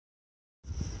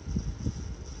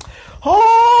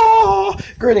Oh,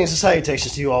 greetings and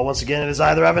salutations to you all once again. It is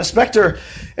either Evan Spectre,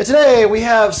 and today we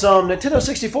have some Nintendo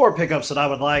 64 pickups that I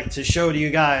would like to show to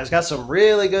you guys. Got some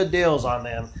really good deals on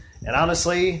them. And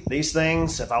honestly, these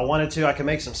things, if I wanted to, I could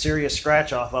make some serious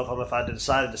scratch off of them if I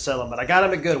decided to sell them. But I got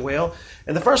them at Goodwill.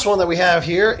 And the first one that we have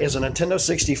here is a Nintendo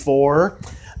 64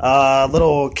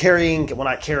 little carrying, well,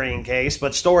 not carrying case,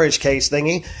 but storage case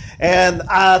thingy. And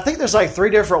I think there's like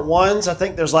 3 different ones. I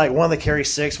think there's like one that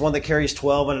carries 6, one that carries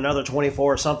 12, and another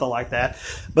 24 or something like that.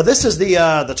 But this is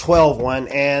the 12 one.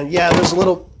 And yeah, there's a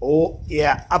little, oh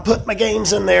yeah, I put my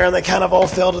games in there and they kind of all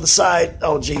fell to the side.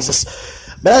 Oh, Jesus.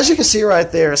 But as you can see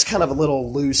right there, it's kind of a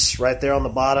little loose right there on the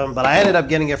bottom. But I ended up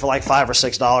getting it for like $5 or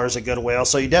 $6 at Goodwill,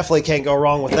 so you definitely can't go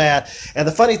wrong with that. And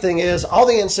the funny thing is, all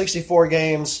the N64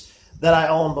 games that I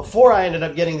owned before I ended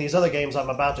up getting these other games I'm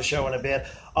about to show in a bit,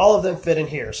 all of them fit in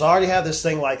here. So I already have this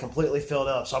thing like completely filled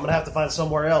up. So I'm going to have to find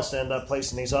somewhere else to end up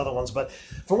placing these other ones. But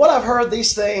from what I've heard,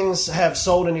 these things have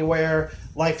sold anywhere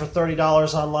like for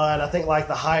 $30 online. I think like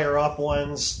the higher up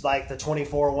ones, like the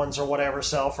 24 ones or whatever,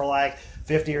 sell for like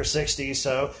 50 or 60,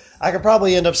 so I could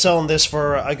probably end up selling this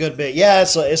for a good bit. Yeah,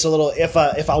 it's a little, if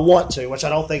I want to, which I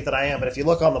don't think that I am, but if you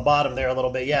look on the bottom there a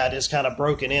little bit, yeah, it is kind of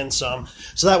broken in some,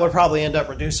 so that would probably end up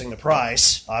reducing the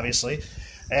price, obviously.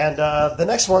 And the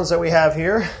next ones that we have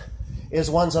here is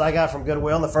ones that I got from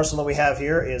Goodwill. And the first one that we have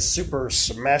here is Super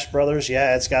Smash Brothers.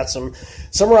 Yeah, it's got some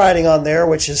writing on there,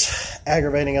 which is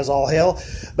aggravating as all hell.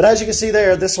 But as you can see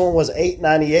there, this one was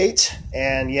 $8.98,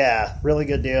 and yeah, really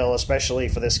good deal, especially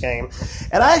for this game.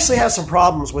 And I actually have some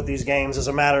problems with these games, as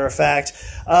a matter of fact.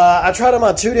 I tried them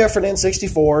on 2 different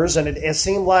N64s, and it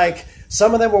seemed like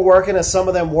some of them were working and some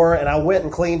of them weren't, and I went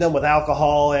and cleaned them with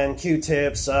alcohol and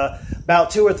Q-tips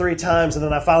about 2 or 3 times, and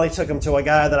then I finally took them to a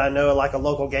guy that I know at like a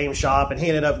local game shop, and he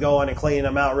ended up going and cleaning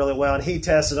them out really well, and he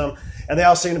tested them, and they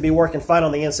all seem to be working fine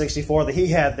on the N64 that he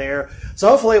had there. So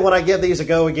hopefully when I give these a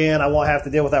go again, I won't have to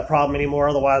deal with that problem anymore.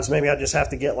 Otherwise, maybe I'll just have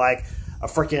to get like a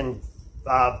freaking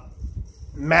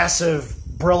massive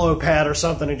Brillo pad or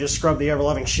something and just scrub the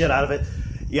ever-loving shit out of it.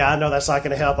 Yeah, I know that's not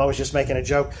going to help. I was just making a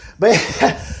joke.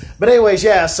 But anyways,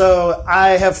 yeah, so I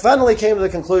have finally came to the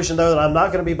conclusion, though, that I'm not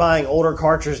going to be buying older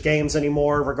cartridge games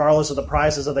anymore, regardless of the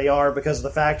prices that they are, because of the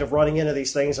fact of running into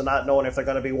these things and not knowing if they're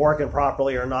going to be working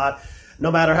properly or not.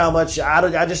 No matter how much,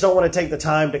 I just don't want to take the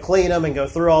time to clean them and go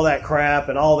through all that crap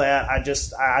and all that. I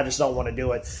just don't want to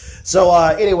do it. So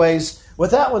anyways,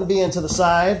 with that one being to the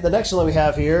side, the next one that we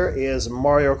have here is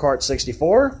Mario Kart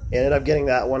 64. Ended up getting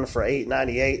that one for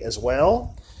 $8.98 as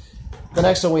well. The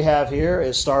next one we have here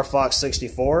is Star Fox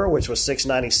 64, which was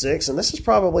 $6.96, and this is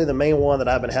probably the main one that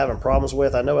I've been having problems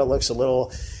with. I know it looks a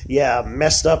little, yeah,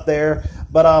 messed up there,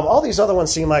 but all these other ones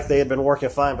seem like they had been working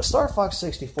fine, but Star Fox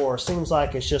 64 seems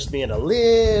like it's just being a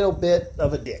little bit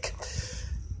of a dick.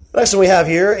 The next one we have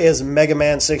here is Mega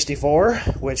Man 64,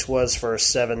 which was for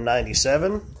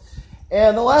 $7.97.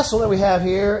 And the last one that we have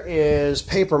here is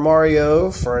Paper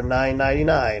Mario for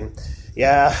 $9.99.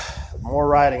 Yeah, more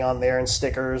writing on there and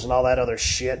stickers and all that other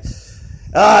shit.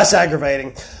 It's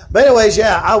aggravating. But anyways,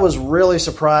 yeah, I was really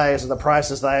surprised at the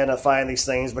prices that I ended up finding these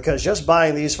things, because just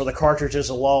buying these for the cartridges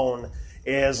alone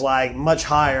is like much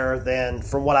higher than,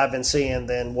 from what I've been seeing,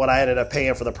 than what I ended up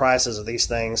paying for the prices of these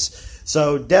things.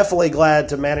 So definitely glad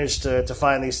to manage to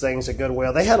find these things at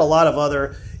Goodwill. They had a lot of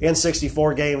other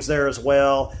N64 games there as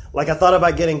well. Like, I thought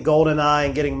about getting GoldenEye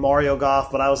and getting Mario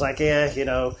Golf, but I was like, you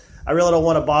know, I really don't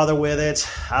want to bother with it.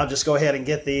 I'll just go ahead and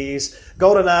get these.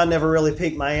 GoldenEye never really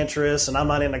piqued my interest, and I'm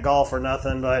not into golf or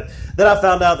nothing. But then I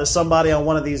found out that somebody on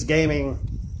one of these gaming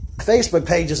Facebook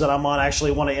pages that I'm on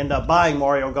actually want to end up buying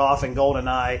Mario Golf and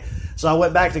GoldenEye. So I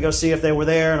went back to go see if they were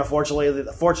there, and unfortunately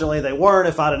they weren't.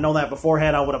 If I'd have known that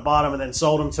beforehand, I would have bought them and then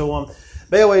sold them to them.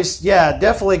 But anyways, yeah,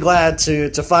 definitely glad to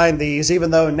find these,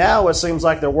 even though now it seems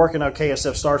like they're working okay,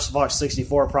 except Star Fox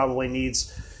 64 probably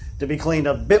needs to be cleaned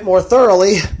a bit more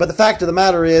thoroughly. But the fact of the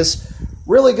matter is,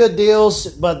 really good deals,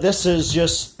 but this is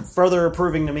just further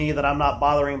proving to me that I'm not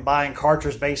bothering buying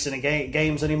cartridge-based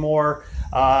games anymore,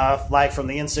 like from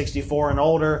the N64 and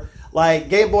older. Like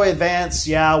Game Boy Advance,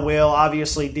 yeah, I will.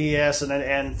 Obviously DS and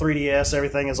 3DS,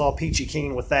 everything is all peachy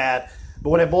keen with that. But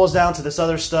when it boils down to this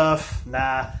other stuff,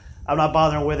 nah, I'm not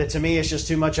bothering with it. To me, it's just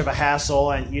too much of a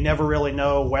hassle, and you never really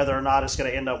know whether or not it's going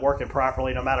to end up working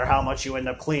properly. No matter how much you end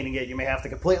up cleaning it, you may have to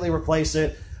completely replace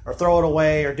it or throw it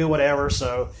away or do whatever.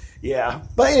 So, yeah.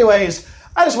 But anyways,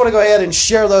 I just want to go ahead and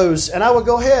share those, and I will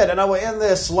go ahead and I will end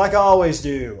this like I always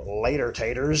do. Later,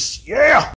 taters. Yeah!